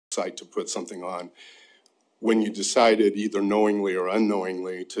site to put something on. When you decided either knowingly or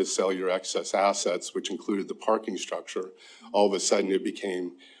unknowingly to sell your excess assets, which included the parking structure, all of a sudden it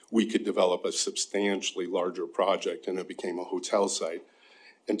became, we could develop a substantially larger project, and it became a hotel site.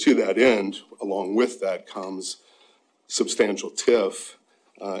 And to that end, along with that comes substantial TIF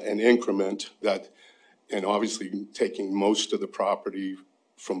and increment that, and obviously taking most of the property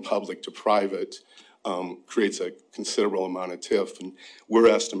from public to private creates a considerable amount of TIF. And we're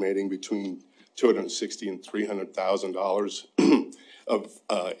estimating between $260,000 and $300,000 of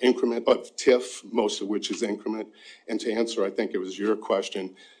increment of TIF, most of which is increment. And to answer, I think it was your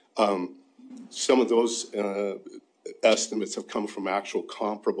question, some of those estimates have come from actual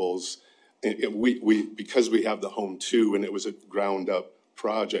comparables. Because we have the Home 2 and it was a ground up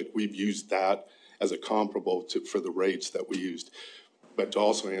project, we've used that as a comparable for the rates that we used. But to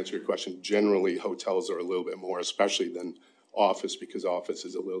also answer your question, generally hotels are a little bit more, especially than office, because office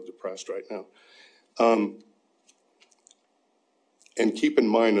is a little depressed right now. And keep in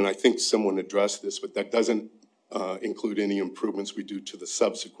mind, and I think someone addressed this, but that doesn't include any improvements we do to the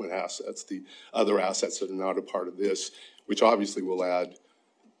subsequent assets, the other assets that are not a part of this, which obviously will add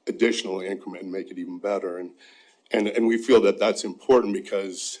additional increment and make it even better. And we feel that that's important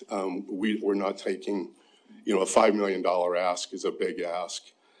because we're not taking, a $5 million ask is a big ask,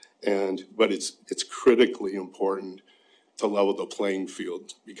 but it's critically important to level the playing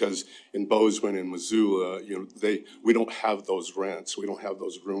field, because in Bozeman and Missoula, we don't have those rents, we don't have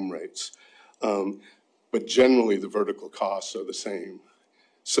those room rates, but generally the vertical costs are the same.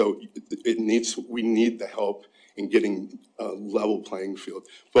 So we need the help in getting a level playing field.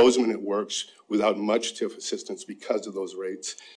 Bozeman, it works without much TIF assistance because of those rates.